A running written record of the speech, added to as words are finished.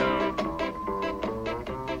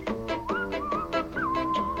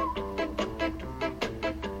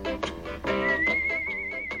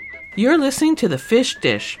You're listening to The Fish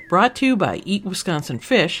Dish, brought to you by Eat Wisconsin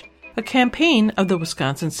Fish, a campaign of the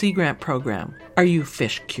Wisconsin Sea Grant Program. Are you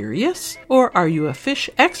fish curious? Or are you a fish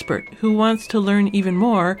expert who wants to learn even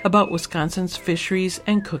more about Wisconsin's fisheries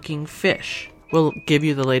and cooking fish? We'll give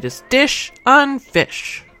you the latest dish on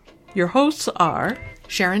fish. Your hosts are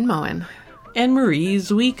Sharon Moen and Marie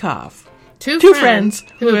Zwiekoff. Two friends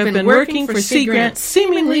who have been working for Sea Grant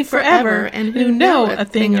seemingly forever and who know a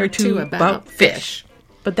thing or two about fish.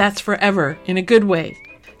 But that's forever in a good way.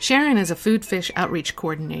 Sharon is a food fish outreach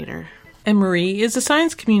coordinator. And Marie is a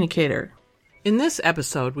science communicator. In this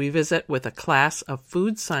episode, we visit with a class of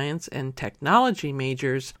food science and technology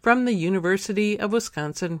majors from the University of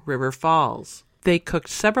Wisconsin-River Falls. They cooked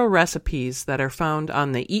several recipes that are found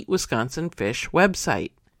on the Eat Wisconsin Fish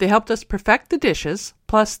website. They helped us perfect the dishes,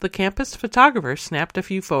 plus the campus photographer snapped a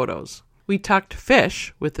few photos. We talked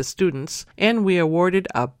fish with the students, and we awarded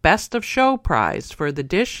a Best of Show prize for the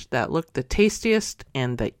dish that looked the tastiest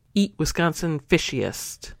and the Eat Wisconsin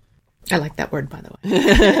fishiest. I like that word, by the way.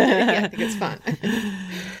 Yeah, I think it's fun.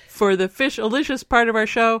 For the Fish-alicious part of our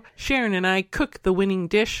show, Sharon and I cook the winning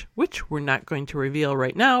dish, which we're not going to reveal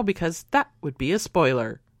right now because that would be a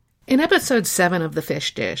spoiler. In episode 7 of The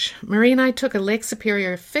Fish Dish, Marie and I took a Lake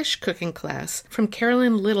Superior fish cooking class from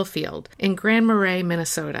Karalyn Littlefield in Grand Marais,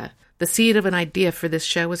 Minnesota. The seed of an idea for this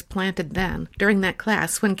show was planted then, during that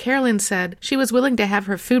class, when Karalyn said she was willing to have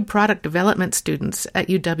her food product development students at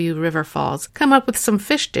UW River Falls come up with some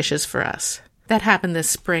fish dishes for us. That happened this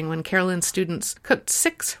spring when Karalyn's students cooked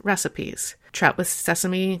 6 recipes: trout with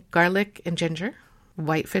sesame, garlic, and ginger,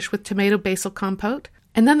 whitefish with tomato basil compote,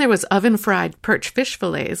 and then there was oven-fried perch fish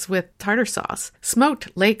fillets with tartar sauce,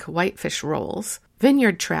 smoked lake whitefish rolls,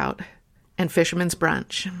 vineyard trout, and fisherman's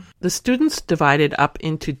brunch. The students divided up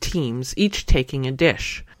into teams, each taking a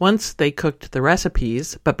dish. Once they cooked the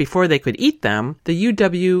recipes, but before they could eat them, the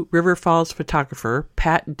UW River Falls photographer,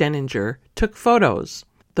 Pat Denninger, took photos.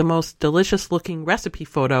 The most delicious-looking recipe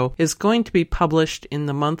photo is going to be published in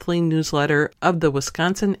the monthly newsletter of the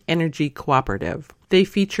Wisconsin Energy Cooperative. They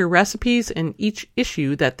feature recipes in each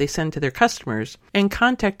issue that they send to their customers, and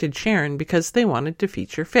contacted Sharon because they wanted to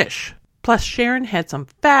feature fish. Plus, Sharon had some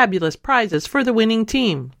fabulous prizes for the winning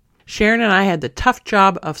team. Sharon and I had the tough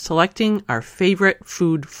job of selecting our favorite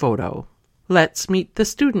food photo. Let's meet the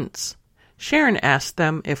students. Sharon asked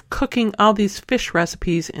them if cooking all these fish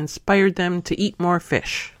recipes inspired them to eat more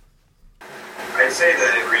fish. I'd say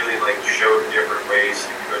that it really showed different ways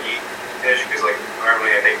you could eat fish, because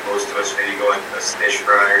normally I think most of us maybe go like a fish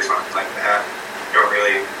fry or something like that. You don't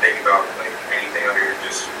really think about anything other than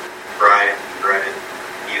just fry it, bread it,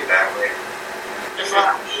 eat it that way. It's a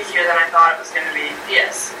lot easier than I thought it was going to be.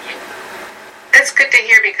 Yes. That's good to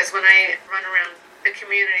hear, because when I run around the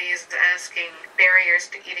community is asking barriers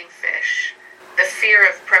to eating fish, the fear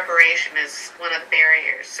of preparation is one of the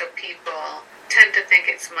barriers. So people tend to think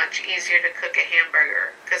it's much easier to cook a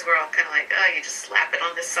hamburger, because we're all kind of like, oh, you just slap it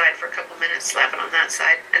on this side for a couple minutes, slap it on that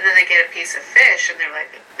side, and then they get a piece of fish and they're like,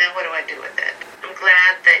 now what do I do with it? I'm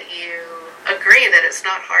glad that you agree that it's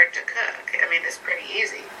not hard to cook. I mean, it's pretty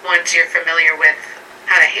easy once you're familiar with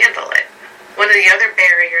how to handle it. One of the other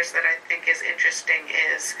barriers that I think is interesting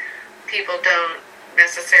is people don't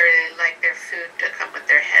necessarily like their food to come with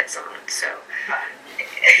their heads on. So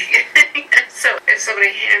if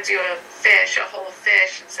somebody hands you a whole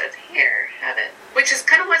fish, and says, here, have it, which is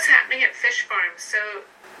kind of what's happening at fish farms. So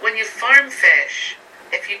when you farm fish,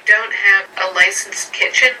 if you don't have a licensed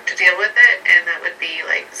kitchen to deal with it, and that would be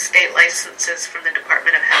state licenses from the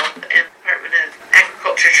Department of Health and Department of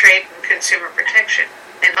Agriculture, Trade, and Consumer Protection,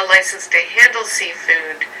 and a license to handle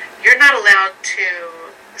seafood, you're not allowed to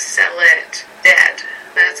sell it dead.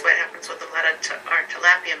 That's what happens with a lot of our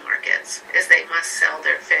tilapia markets, is they must sell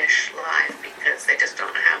their fish live because they just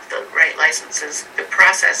don't have the right licenses to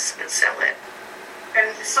process and sell it. And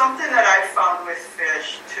something that I've found with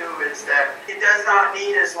fish, too, is that it does not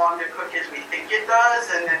need as long to cook as we think it does,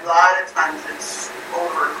 and a lot of times it's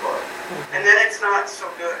overcooked. And then it's not so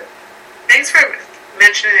good. Thanks for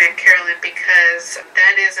mentioning it, Karalyn, because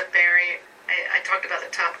that is a barrier. I talked about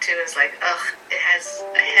the top 2 is it has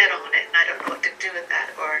a head on it, and I don't know what to do with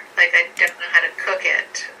that, or I don't know how to cook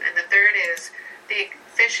it. And the third is the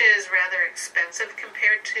fish is rather expensive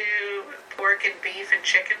compared to pork and beef and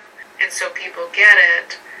chicken, and so people get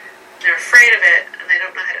it, they're afraid of it, and they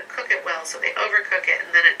don't know how to cook it well, so they overcook it,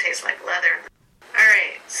 and then it tastes like leather.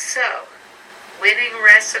 Alright, so, winning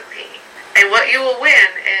recipe. And what you will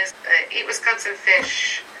win is Eat Wisconsin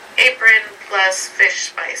Fish apron plus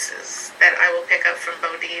fish spices that I will pick up from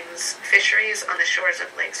Bodine's Fisheries on the shores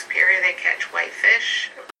of Lake Superior. They catch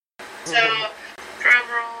whitefish. So, drum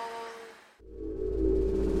roll.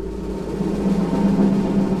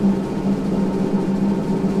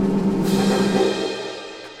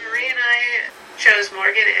 chose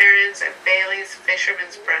Morgan Aaron's and Bailey's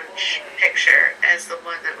Fisherman's Brunch picture as the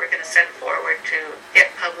one that we're going to send forward to get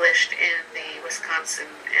published in the Wisconsin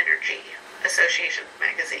Energy Association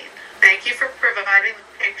magazine. Thank you for providing the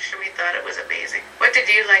picture. We thought it was amazing. What did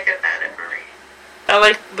you like about it, Marie? I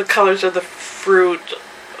like the colors of the fruit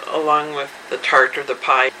along with the tart or the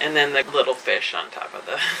pie, and then the little fish on top of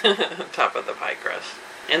the top of the pie crust.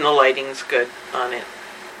 And the lighting's good on it.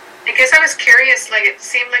 I guess I was curious, like it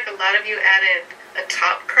seemed like a lot of you added a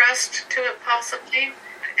top crust to it possibly,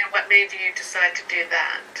 and what made you decide to do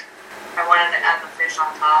that? I wanted to add the fish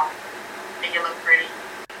on top, make it look pretty.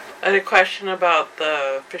 I had a question about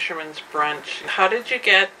the Fisherman's Brunch. How did you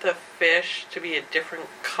get the fish to be a different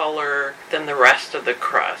color than the rest of the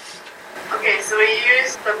crust? Okay, so we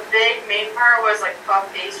used the big main part was like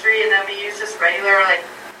puff pastry, and then we used just regular like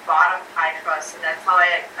bottom pie crust, and that's how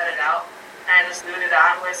I cut it out. And I just glued it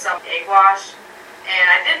on with some egg wash. And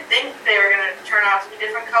I didn't think they were going to turn out to be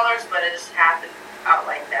different colors, but it just happened out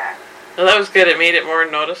like that. Well, that was good. It made it more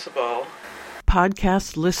noticeable.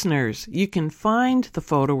 Podcast listeners, you can find the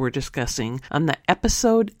photo we're discussing on the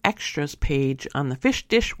episode extras page on the Fish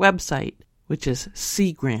Dish website, which is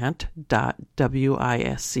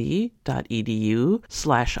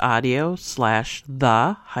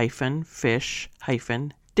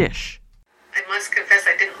seagrant.wisc.edu/audio/the-fish-dish. I must confess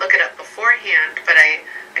I didn't look it up beforehand, but I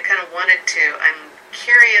kind of wanted to. I'm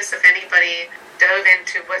curious if anybody dove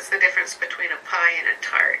into what's the difference between a pie and a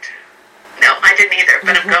tart. No, I didn't either,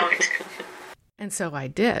 but I'm going to. And so I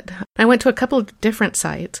did. I went to a couple of different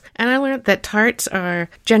sites, and I learned that tarts are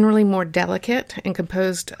generally more delicate and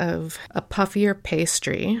composed of a puffier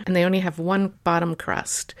pastry, and they only have one bottom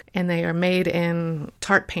crust. And they are made in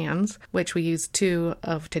tart pans, which we use 2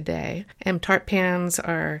 of today. And tart pans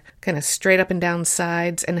are kind of straight up and down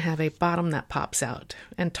sides and have a bottom that pops out.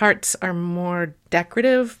 And tarts are more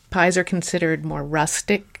decorative. Pies are considered more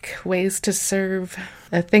rustic ways to serve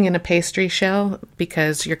a thing in a pastry shell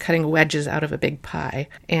because you're cutting wedges out of a big pie.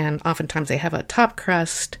 And oftentimes they have a top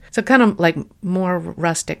crust. So kind of like more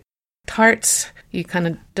rustic. Tarts, you kind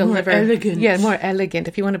of deliver... More elegant. Yeah, more elegant.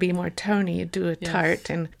 If you want to be more Tony, you do a Yes. tart.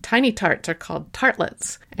 And tiny tarts are called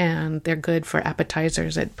tartlets. And they're good for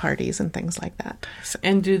appetizers at parties and things like that. So,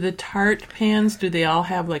 And do the tart pans, do they all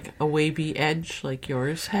have like a wavy edge like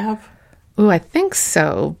yours have? ooh, I think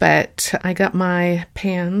so. But I got my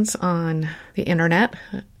pans on the internet.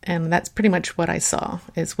 And that's pretty much what I saw,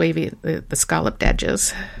 is wavy, the scalloped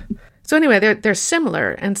edges. So anyway, they're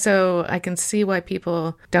similar, and so I can see why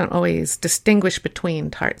people don't always distinguish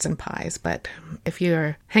between tarts and pies, but if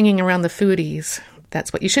you're hanging around the foodies,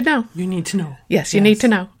 that's what you should know. You need to know. Yes, you need to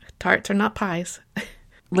know. Tarts are not pies.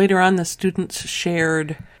 Later on, the students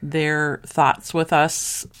shared their thoughts with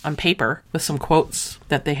us on paper with some quotes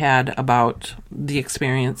that they had about the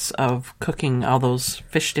experience of cooking all those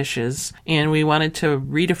fish dishes, and we wanted to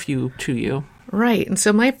read a few to you. Right, and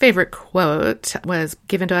so my favorite quote was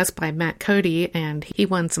given to us by Matt Cody, and he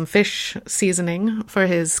won some fish seasoning for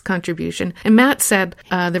his contribution. And Matt said,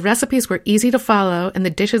 the recipes were easy to follow, and the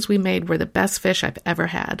dishes we made were the best fish I've ever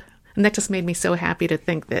had. And that just made me so happy to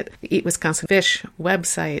think that the Eat Wisconsin Fish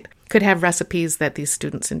website could have recipes that these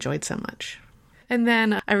students enjoyed so much. And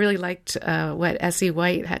then I really liked what Essie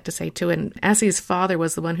White had to say too. And Essie's father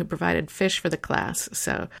was the one who provided fish for the class.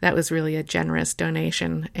 So that was really a generous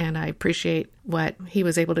donation. And I appreciate what he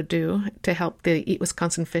was able to do to help the Eat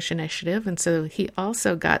Wisconsin Fish initiative. And so he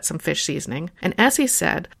also got some fish seasoning. And Essie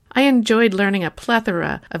said, I enjoyed learning a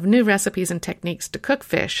plethora of new recipes and techniques to cook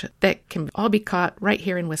fish that can all be caught right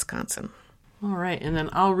here in Wisconsin. All right, and then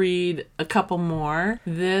I'll read a couple more.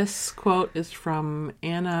 This quote is from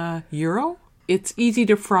Anna Euro. It's easy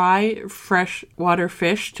to fry freshwater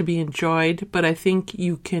fish to be enjoyed, but I think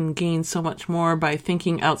you can gain so much more by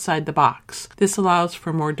thinking outside the box. This allows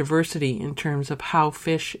for more diversity in terms of how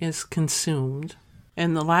fish is consumed.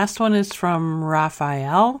 And the last one is from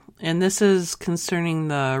Raphael, and this is concerning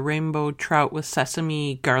the rainbow trout with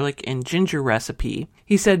sesame, garlic, and ginger recipe.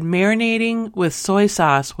 He said marinating with soy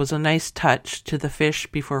sauce was a nice touch to the fish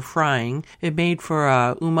before frying. It made for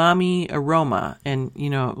a umami aroma, and you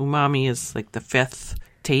know, umami is like the 5th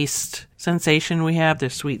taste sensation we have.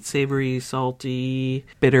 There's sweet, savory, salty,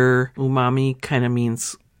 bitter. Umami kind of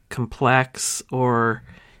means complex or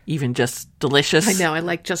even just delicious. I know, I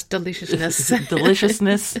like just deliciousness.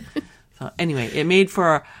 Deliciousness. So anyway, it made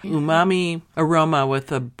for a umami aroma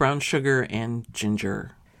with a brown sugar and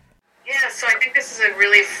ginger. Yeah, so I think this is a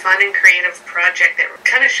really fun and creative project that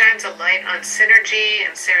kind of shines a light on synergy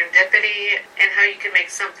and serendipity and how you can make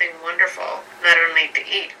something wonderful, not only to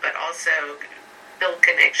eat, but also build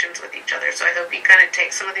connections with each other. So I hope you kind of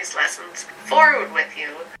take some of these lessons forward with you.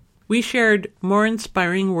 We shared more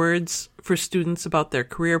inspiring words for students about their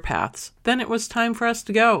career paths. Then it was time for us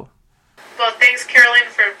to go. Well, thanks, Karalyn,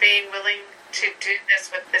 for being willing to do this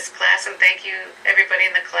with this class, and thank you, everybody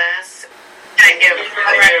in the class. Thank you.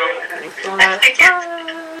 Thanks a lot. Thank you.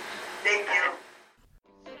 Thank you.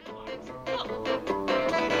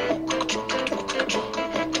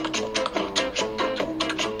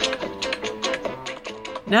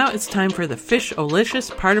 Now it's time for the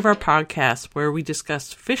Fish-olicious part of our podcast, where we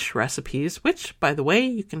discuss fish recipes, which, by the way,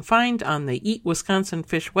 you can find on the Eat Wisconsin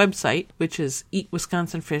Fish website, which is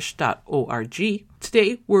eatwisconsinfish.org.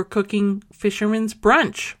 Today, we're cooking Fisherman's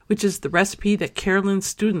Brunch, which is the recipe that Karalyn's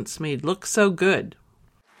students made look so good.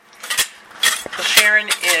 So Sharon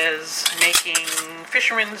is making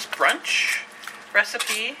Fisherman's Brunch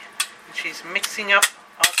recipe, and she's mixing up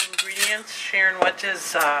all the ingredients. Sharon, what's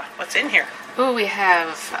in here? Ooh, we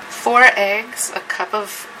have 4 eggs, a cup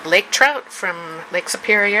of lake trout from Lake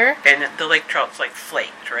Superior. And the lake trout's like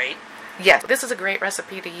flaked, right? Yes, this is a great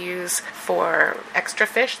recipe to use for extra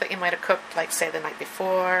fish that you might have cooked, like, say, the night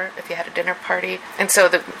before, if you had a dinner party. And so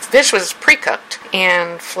the fish was pre-cooked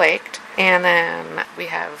and flaked. And then we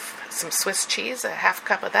have some Swiss cheese, a half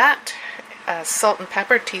cup of that, salt and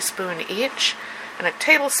pepper, teaspoon each, and a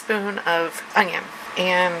tablespoon of onion.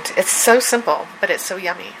 And it's so simple, but it's so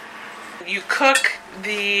yummy. You cook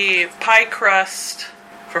the pie crust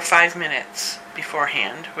for 5 minutes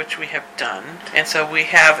beforehand, which we have done. And so we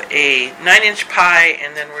have a 9-inch pie,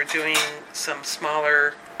 and then we're doing some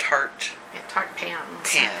smaller tart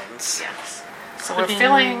Pans. Yes. So we're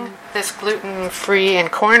filling this gluten-free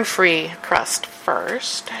and corn-free crust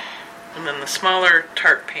first. And then the smaller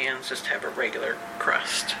tart pans just have a regular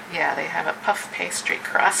crust. Yeah, they have a puff pastry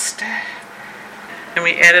crust. And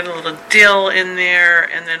we added a little dill in there,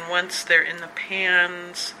 and then once they're in the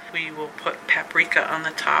pans, we will put paprika on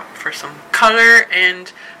the top for some color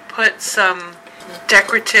and put some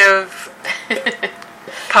decorative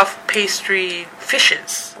puff pastry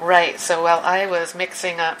fishes. Right, so while I was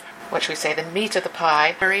mixing up, what should we say, the meat of the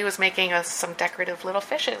pie, Marie was making us some decorative little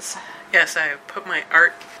fishes. Yes, I put my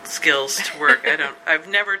art skills to work. I've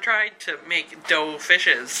never tried to make dough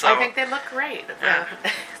fishes, so. I think they look great.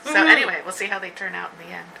 So anyway, we'll see how they turn out in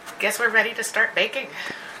the end. Guess we're ready to start baking.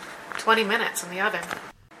 20 minutes in the oven.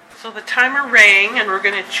 So the timer rang, and we're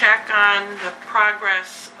going to check on the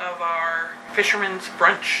progress of our Fisherman's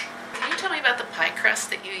Brunch. Can you tell me about the pie crust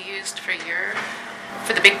that you used for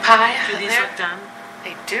the big pie? Do these look done?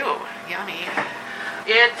 They do. Yummy.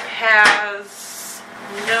 It has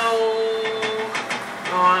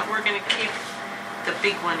we're going to keep the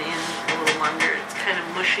big one in a little longer. It's kind of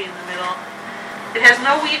mushy in the middle. It has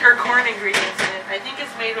no wheat or corn ingredients in it. I think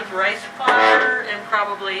it's made with rice flour and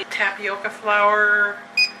probably tapioca flour.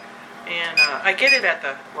 And I get it at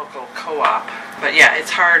the local co-op. But yeah,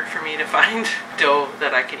 it's hard for me to find dough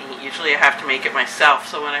that I can eat. Usually I have to make it myself.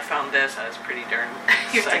 So when I found this, I was pretty darn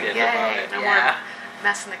excited about it. No more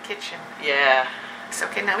mess in the kitchen. Yeah. So,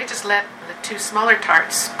 okay, now we just let the 2 smaller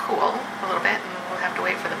tarts cool a little bit, and we'll have to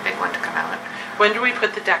wait for the big one to come out. When do we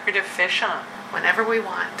put the decorative fish on? Whenever we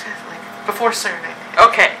want, like before serving.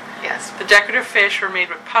 Okay. Yes. The decorative fish were made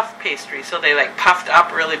with puff pastry, so they like puffed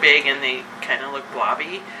up really big and they kind of look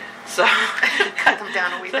blobby. So cut them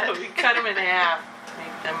down a wee bit. So we cut them in half to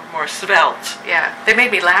make them more svelte. Yeah, they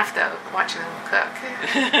made me laugh though, watching them cook.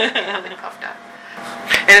 How they puffed up.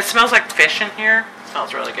 And it smells like fish in here. It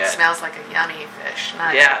smells really good. It smells like a yummy fish,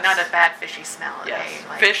 not a bad fishy smell. Yes.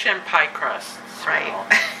 Fish and pie crust smell. Right.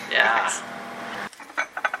 Yeah. Yes.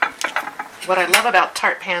 What I love about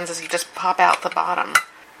tart pans is you just pop out the bottom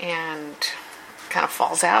and kind of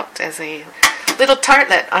falls out as a little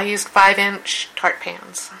tartlet. I used 5-inch tart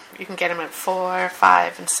pans. You can get them at 4,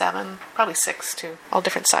 5, and 7, probably 6 too, all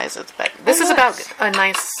different sizes. But this is about a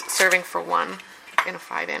nice serving for one in a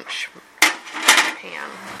 5-inch pan.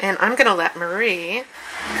 And I'm going to let Marie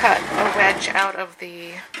cut a wedge out of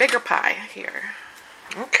the bigger pie here.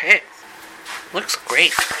 Okay. Looks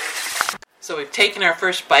great. So we've taken our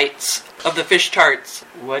first bites of the fish tarts.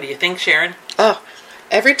 What do you think, Sharon? Oh,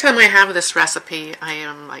 every time I have this recipe, I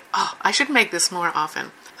am like, I should make this more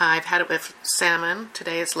often. I've had it with salmon.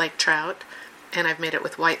 Today is lake trout. And I've made it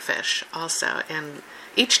with whitefish also. And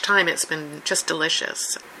each time it's been just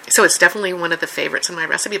delicious. So it's definitely one of the favorites in my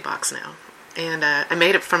recipe box now. And I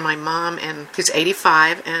made it for my mom, and who's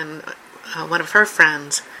 85, and one of her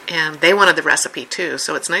friends. And they wanted the recipe too.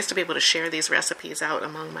 So it's nice to be able to share these recipes out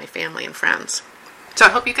among my family and friends. So I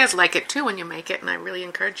hope you guys like it too when you make it, and I really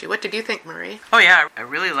encourage you. What did you think, Marie? Oh yeah, I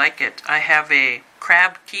really like it. I have a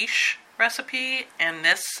crab quiche recipe, and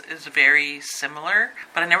this is very similar,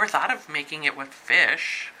 but I never thought of making it with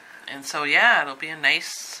fish. And so yeah, it'll be a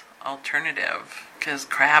nice alternative because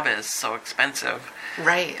crab is so expensive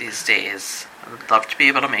Right. these days. I would love to be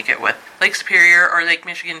able to make it with Lake Superior or Lake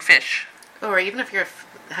Michigan fish. Or even if you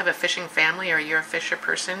have a fishing family or you're a fisher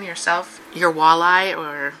person yourself, your walleye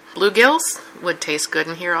or bluegills would taste good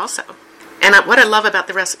in here also. And what I love about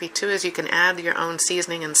the recipe too is you can add your own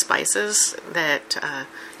seasoning and spices that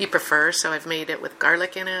you prefer. So I've made it with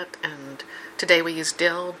garlic in it, and today we use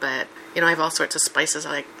dill, but I have all sorts of spices.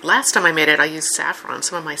 Like last time I made it, I used saffron,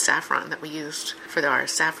 some of my saffron that we used for our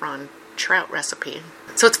saffron trout recipe.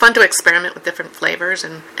 So it's fun to experiment with different flavors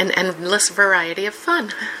and an endless variety of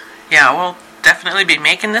fun. Yeah, we'll definitely be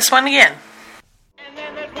making this one again.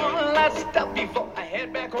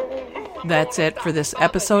 That's it for this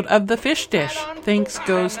episode of The Fish Dish. Thanks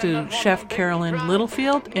goes to Chef Karalyn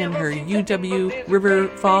Littlefield and her UW River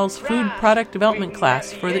Falls Food Product Development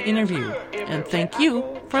class for the interview. And thank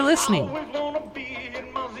you for listening.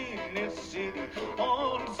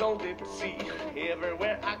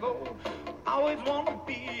 Everywhere I go, I always want to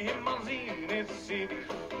be in my zenith city.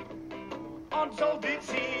 Unsalted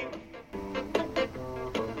sea,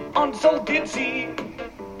 unsalted sea.